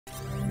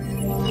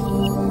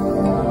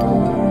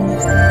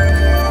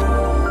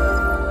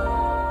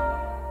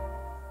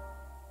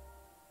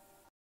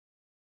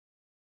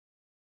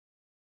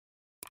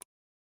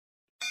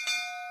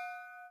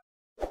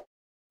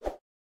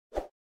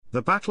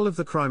The Battle of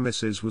the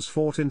Crimissus was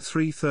fought in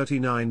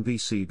 339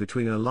 BC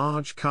between a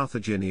large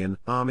Carthaginian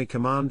army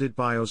commanded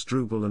by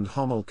Asdrubal and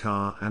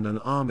Hamilcar and an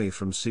army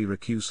from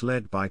Syracuse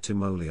led by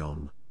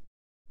Timoleon.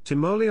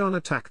 Timoleon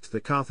attacked the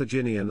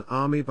Carthaginian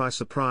army by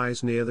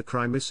surprise near the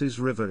Crimissus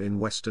River in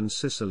western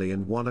Sicily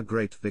and won a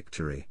great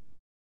victory.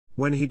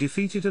 When he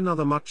defeated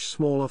another much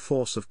smaller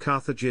force of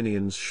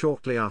Carthaginians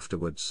shortly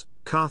afterwards,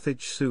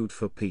 Carthage sued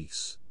for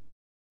peace.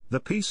 The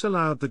peace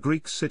allowed the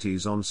Greek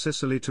cities on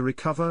Sicily to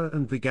recover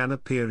and began a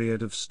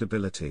period of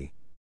stability.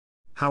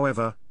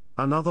 However,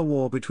 another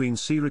war between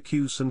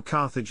Syracuse and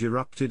Carthage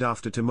erupted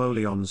after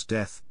Timoleon's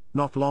death,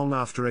 not long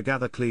after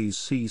Agathocles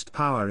seized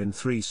power in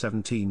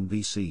 317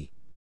 BC.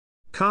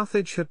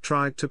 Carthage had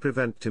tried to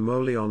prevent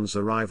Timoleon's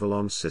arrival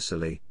on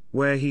Sicily,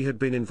 where he had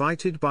been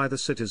invited by the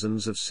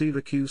citizens of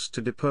Syracuse to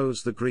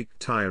depose the Greek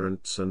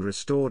tyrants and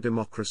restore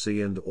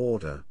democracy and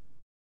order.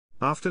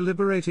 After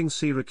liberating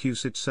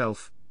Syracuse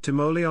itself,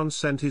 Timoleon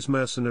sent his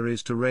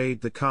mercenaries to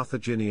raid the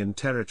Carthaginian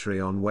territory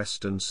on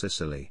western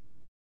Sicily.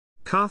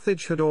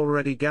 Carthage had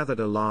already gathered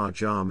a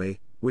large army,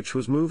 which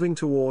was moving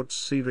towards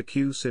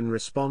Syracuse in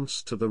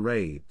response to the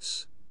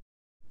raids.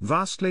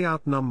 Vastly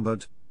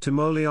outnumbered,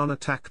 Timoleon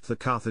attacked the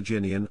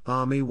Carthaginian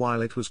army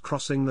while it was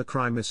crossing the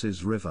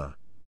Crimissus River.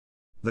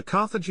 The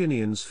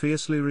Carthaginians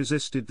fiercely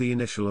resisted the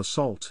initial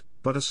assault,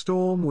 but a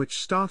storm which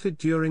started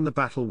during the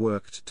battle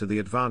worked to the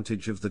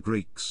advantage of the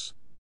Greeks.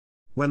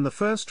 When the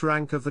first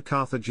rank of the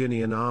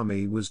Carthaginian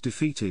army was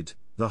defeated,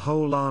 the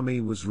whole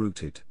army was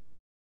routed.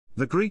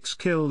 The Greeks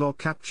killed or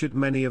captured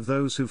many of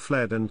those who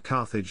fled, and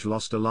Carthage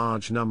lost a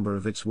large number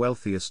of its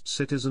wealthiest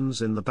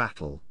citizens in the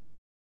battle.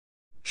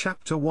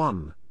 Chapter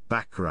 1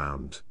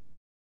 Background.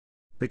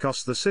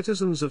 Because the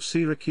citizens of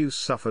Syracuse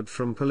suffered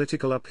from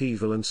political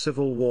upheaval and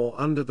civil war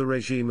under the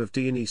regime of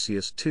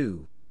Dionysius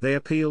II, they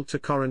appealed to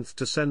Corinth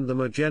to send them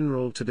a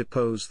general to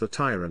depose the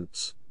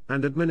tyrants,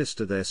 and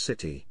administer their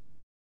city.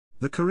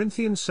 The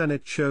Corinthian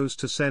Senate chose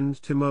to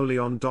send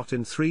Timoleon.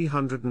 In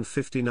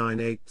 359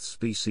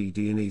 BC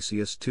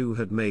Dionysius II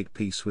had made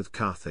peace with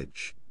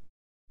Carthage.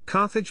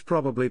 Carthage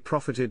probably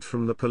profited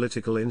from the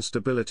political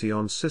instability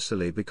on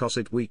Sicily because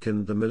it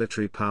weakened the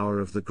military power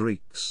of the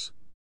Greeks.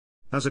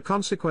 As a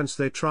consequence,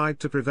 they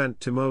tried to prevent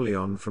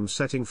Timoleon from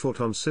setting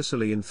foot on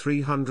Sicily in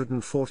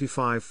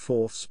 345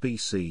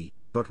 BC,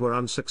 but were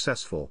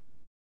unsuccessful.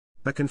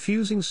 A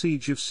confusing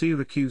siege of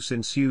Syracuse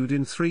ensued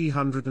in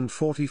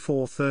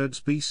 344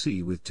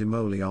 BC with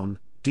Timoleon,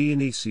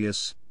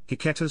 Dionysius,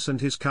 Hicetus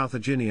and his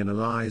Carthaginian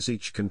allies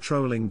each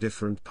controlling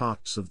different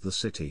parts of the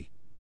city.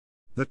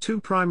 The two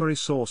primary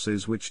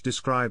sources which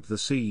describe the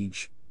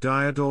siege,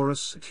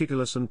 Diodorus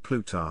Siculus and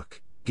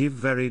Plutarch, give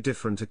very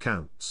different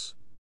accounts.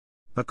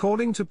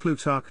 According to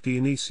Plutarch,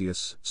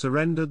 Dionysius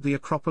surrendered the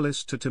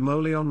Acropolis to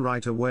Timoleon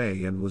right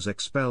away and was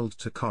expelled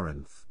to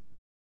Corinth.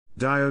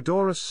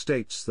 Diodorus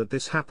states that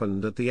this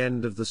happened at the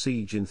end of the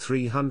siege in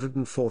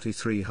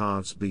 343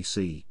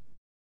 BC.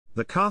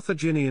 The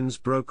Carthaginians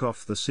broke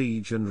off the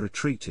siege and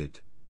retreated.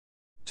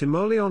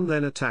 Timoleon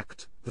then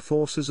attacked the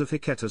forces of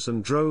Hicetus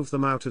and drove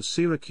them out of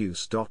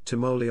Syracuse.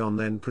 Timoleon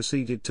then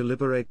proceeded to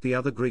liberate the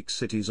other Greek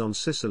cities on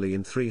Sicily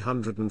in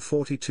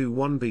 342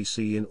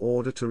 BC in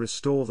order to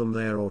restore them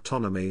their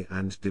autonomy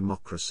and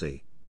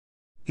democracy.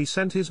 He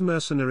sent his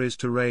mercenaries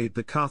to raid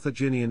the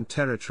Carthaginian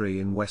territory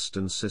in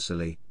western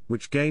Sicily,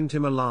 which gained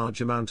him a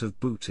large amount of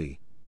booty.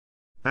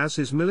 As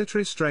his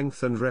military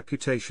strength and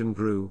reputation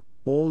grew,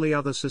 all the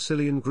other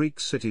Sicilian Greek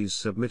cities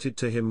submitted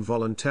to him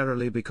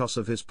voluntarily because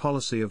of his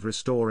policy of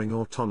restoring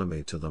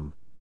autonomy to them.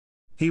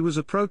 He was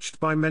approached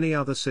by many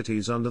other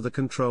cities under the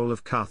control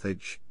of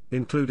Carthage,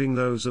 including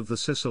those of the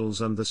Sicels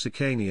and the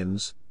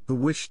Sicanians, who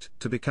wished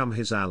to become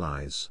his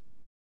allies.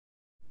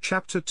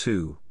 Chapter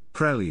 2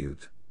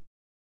 Prelude.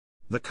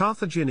 The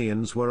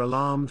Carthaginians were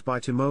alarmed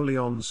by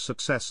Timoleon's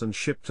success and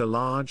shipped a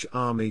large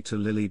army to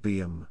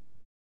Lilybaeum.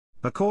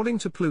 According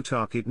to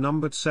Plutarch, it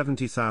numbered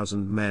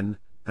 70,000 men,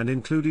 and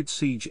included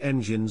siege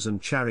engines and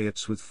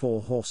chariots with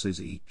 4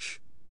 horses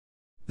each.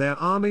 Their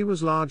army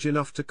was large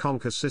enough to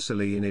conquer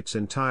Sicily in its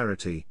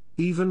entirety,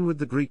 even with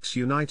the Greeks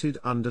united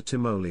under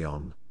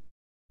Timoleon.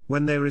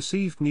 When they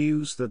received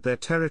news that their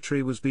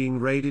territory was being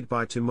raided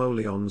by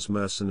Timoleon's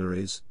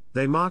mercenaries,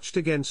 they marched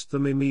against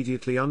them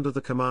immediately under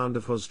the command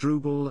of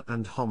Asdrubal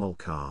and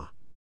Hamilcar.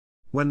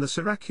 When the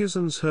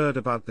Syracusans heard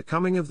about the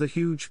coming of the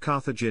huge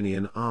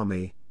Carthaginian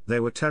army, they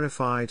were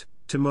terrified.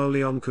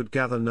 Timoleon could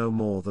gather no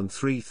more than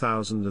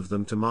 3,000 of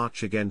them to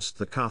march against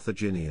the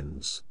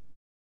Carthaginians.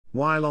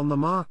 While on the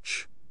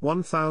march,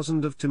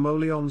 1,000 of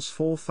Timoleon's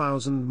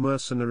 4,000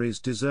 mercenaries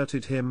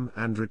deserted him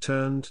and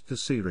returned to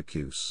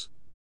Syracuse.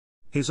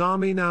 His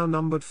army now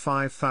numbered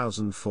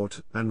 5,000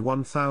 foot and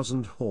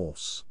 1,000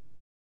 horse.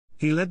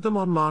 He led them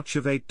on march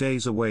of 8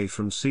 days away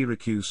from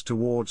Syracuse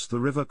towards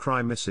the river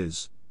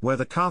Crimissus, where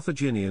the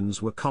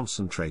Carthaginians were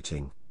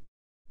concentrating.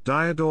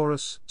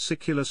 Diodorus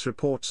Siculus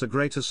reports a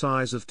greater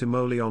size of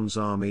Timoleon's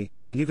army,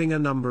 giving a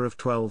number of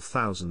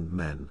 12,000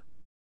 men.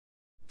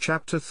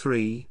 Chapter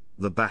 3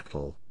 The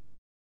Battle.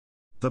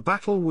 The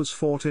battle was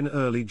fought in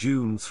early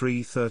June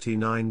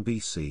 339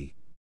 BC.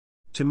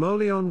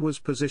 Timoleon was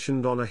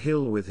positioned on a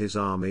hill with his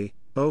army,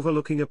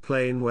 overlooking a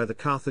plain where the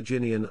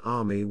Carthaginian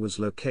army was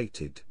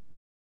located.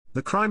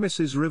 The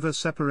Crimissus river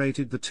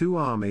separated the two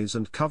armies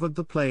and covered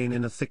the plain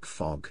in a thick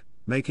fog,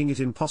 making it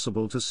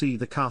impossible to see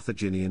the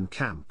Carthaginian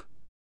camp.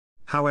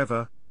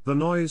 However, the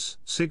noise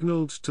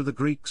signaled to the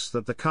Greeks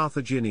that the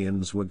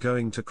Carthaginians were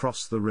going to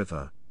cross the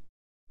river.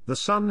 The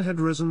sun had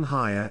risen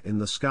higher in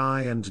the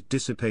sky and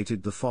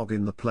dissipated the fog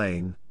in the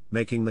plain,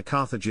 making the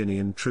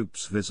Carthaginian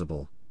troops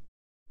visible.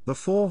 The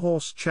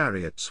 4-horse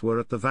chariots were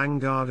at the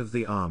vanguard of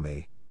the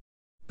army.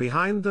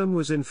 Behind them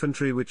was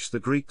infantry which the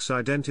Greeks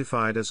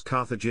identified as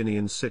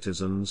Carthaginian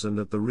citizens, and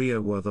at the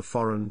rear were the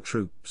foreign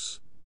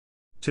troops.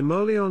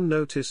 Timoleon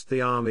noticed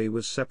the army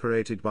was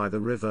separated by the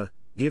river,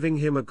 giving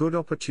him a good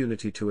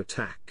opportunity to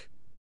attack.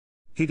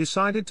 He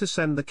decided to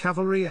send the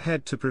cavalry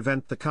ahead to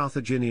prevent the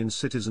Carthaginian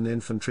citizen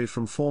infantry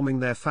from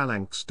forming their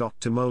phalanx.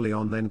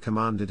 Timoleon then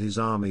commanded his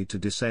army to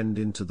descend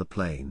into the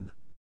plain.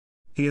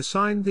 He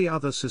assigned the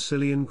other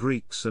Sicilian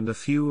Greeks and a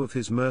few of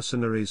his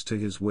mercenaries to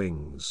his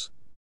wings.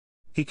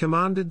 He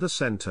commanded the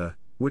center,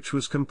 which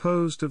was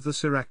composed of the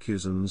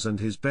Syracusans and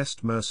his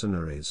best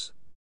mercenaries.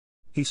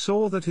 He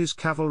saw that his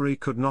cavalry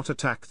could not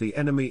attack the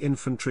enemy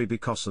infantry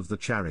because of the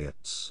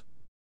chariots.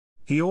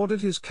 He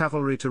ordered his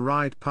cavalry to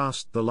ride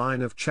past the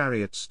line of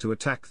chariots to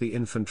attack the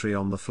infantry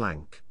on the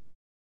flank.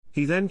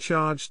 He then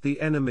charged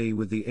the enemy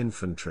with the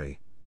infantry.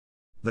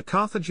 The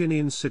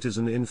Carthaginian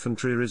citizen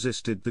infantry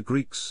resisted the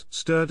Greeks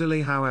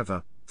sturdily,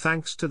 however,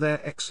 thanks to their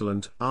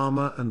excellent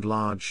armor and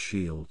large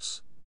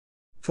shields.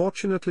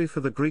 Fortunately for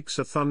the Greeks,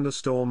 a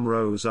thunderstorm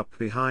rose up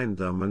behind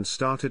them and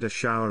started a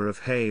shower of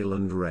hail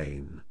and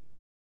rain.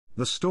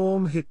 The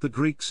storm hit the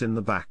Greeks in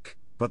the back,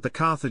 but the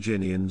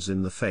Carthaginians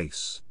in the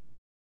face.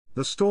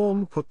 The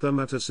storm put them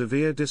at a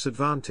severe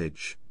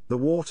disadvantage. The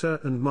water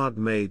and mud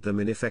made them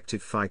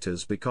ineffective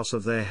fighters because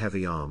of their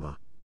heavy armor.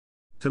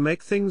 To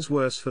make things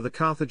worse for the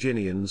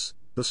Carthaginians,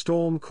 the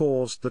storm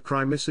caused the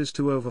Crimissus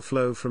to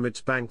overflow from its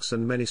banks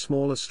and many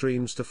smaller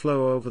streams to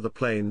flow over the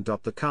plain.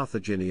 The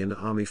Carthaginian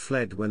army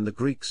fled when the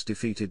Greeks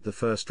defeated the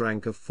first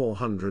rank of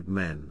 400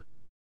 men.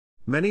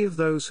 Many of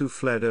those who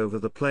fled over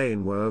the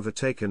plain were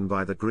overtaken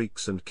by the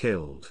Greeks and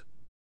killed.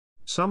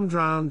 Some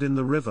drowned in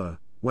the river,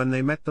 when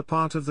they met the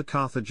part of the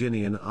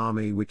Carthaginian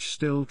army which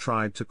still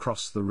tried to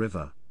cross the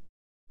river.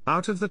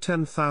 Out of the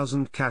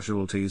 10,000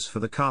 casualties for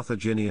the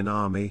Carthaginian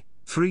army,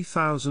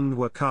 3,000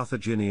 were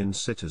Carthaginian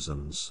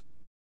citizens.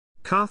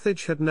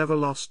 Carthage had never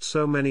lost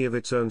so many of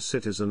its own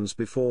citizens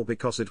before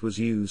because it was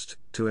used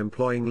to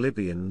employing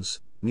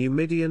Libyans,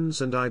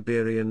 Numidians and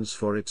Iberians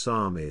for its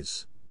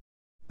armies.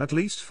 At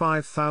least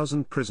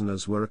 5,000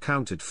 prisoners were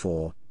accounted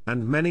for,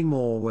 and many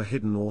more were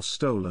hidden or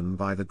stolen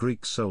by the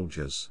Greek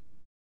soldiers.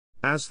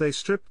 As they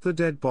stripped the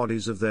dead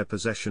bodies of their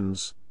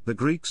possessions, the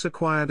Greeks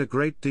acquired a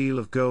great deal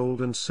of gold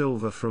and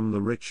silver from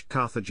the rich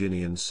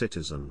Carthaginian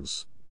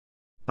citizens.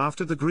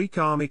 After the Greek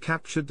army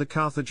captured the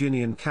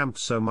Carthaginian camp,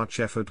 so much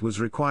effort was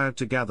required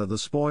to gather the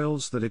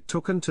spoils that it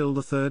took until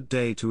the third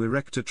day to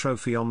erect a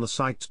trophy on the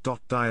site.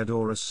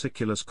 Diodorus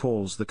Siculus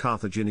calls the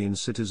Carthaginian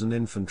citizen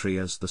infantry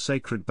as the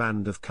sacred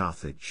band of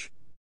Carthage.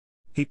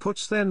 He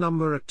puts their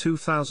number at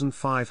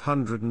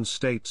 2,500 and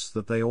states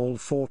that they all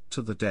fought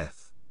to the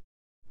death.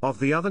 Of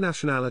the other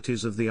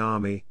nationalities of the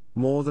army,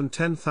 more than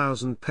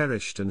 10,000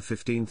 perished and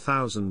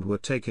 15,000 were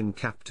taken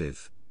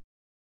captive.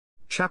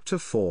 Chapter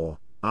 4,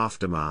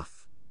 Aftermath.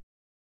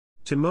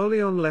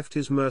 Timoleon left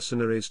his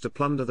mercenaries to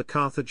plunder the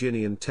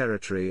Carthaginian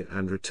territory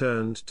and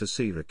returned to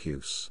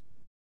Syracuse.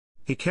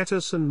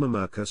 Hicetus and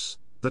Mamercus,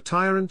 the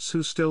tyrants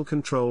who still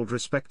controlled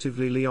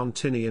respectively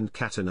Leontini and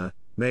Catana,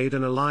 made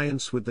an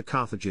alliance with the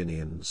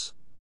Carthaginians.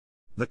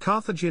 The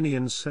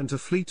Carthaginians sent a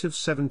fleet of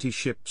 70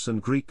 ships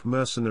and Greek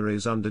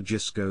mercenaries under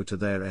Gisco to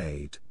their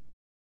aid.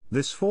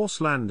 This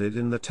force landed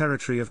in the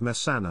territory of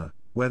Messana,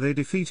 where they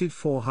defeated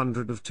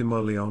 400 of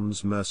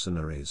Timoleon's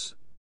mercenaries.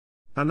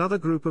 Another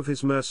group of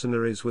his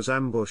mercenaries was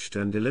ambushed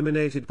and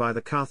eliminated by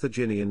the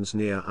Carthaginians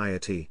near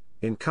Iati,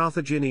 in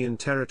Carthaginian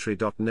territory.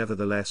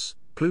 Nevertheless,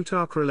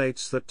 Plutarch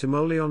relates that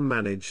Timoleon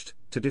managed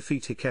to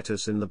defeat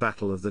Hicetus in the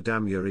Battle of the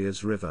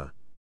Damurias River.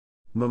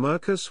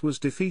 Mamercus was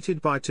defeated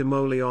by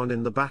Timoleon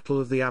in the Battle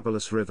of the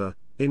Abalus River,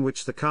 in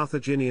which the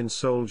Carthaginian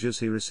soldiers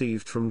he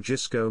received from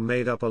Gisco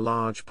made up a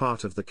large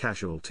part of the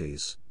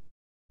casualties.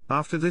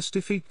 After this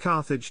defeat,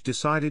 Carthage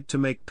decided to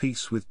make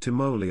peace with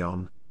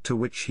Timoleon, to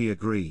which he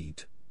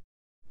agreed.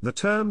 The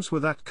terms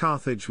were that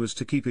Carthage was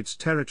to keep its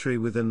territory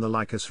within the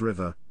Lycus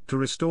River, to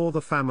restore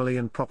the family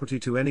and property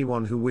to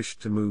anyone who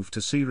wished to move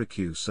to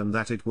Syracuse, and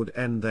that it would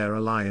end their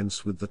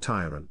alliance with the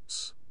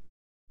tyrants.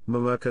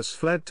 Mamercus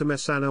fled to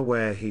Messana,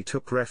 where he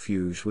took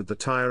refuge with the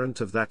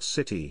tyrant of that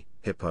city,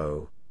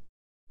 Hippo.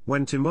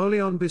 When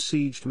Timoleon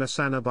besieged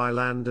Messana by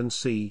land and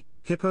sea,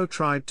 Hippo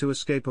tried to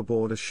escape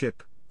aboard a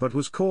ship, but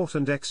was caught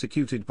and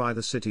executed by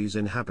the city's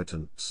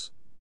inhabitants.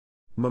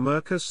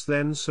 Mamercus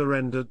then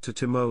surrendered to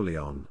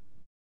Timoleon.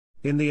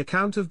 In the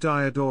account of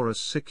Diodorus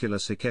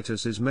Siculus,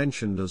 Hicetus is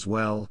mentioned as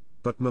well,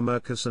 but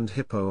Mamercus and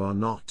Hippo are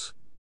not.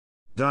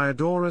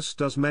 Diodorus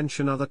does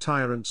mention other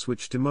tyrants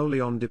which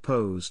Timoleon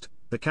deposed,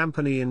 the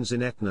Campanians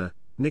in Etna,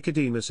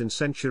 Nicodemus in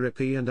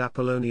Centuripe and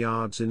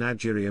Apolloniards in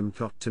Agirium.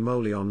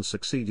 Timoleon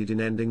succeeded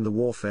in ending the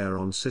warfare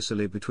on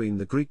Sicily between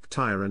the Greek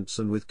tyrants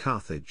and with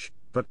Carthage,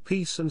 but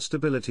peace and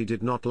stability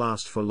did not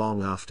last for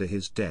long after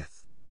his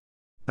death.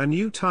 A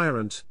new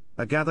tyrant,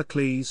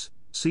 Agathocles,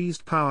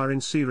 seized power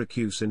in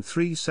Syracuse in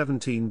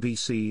 317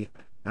 BC,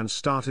 and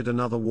started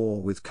another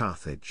war with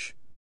Carthage.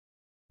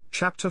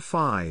 Chapter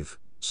 5,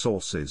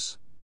 Sources.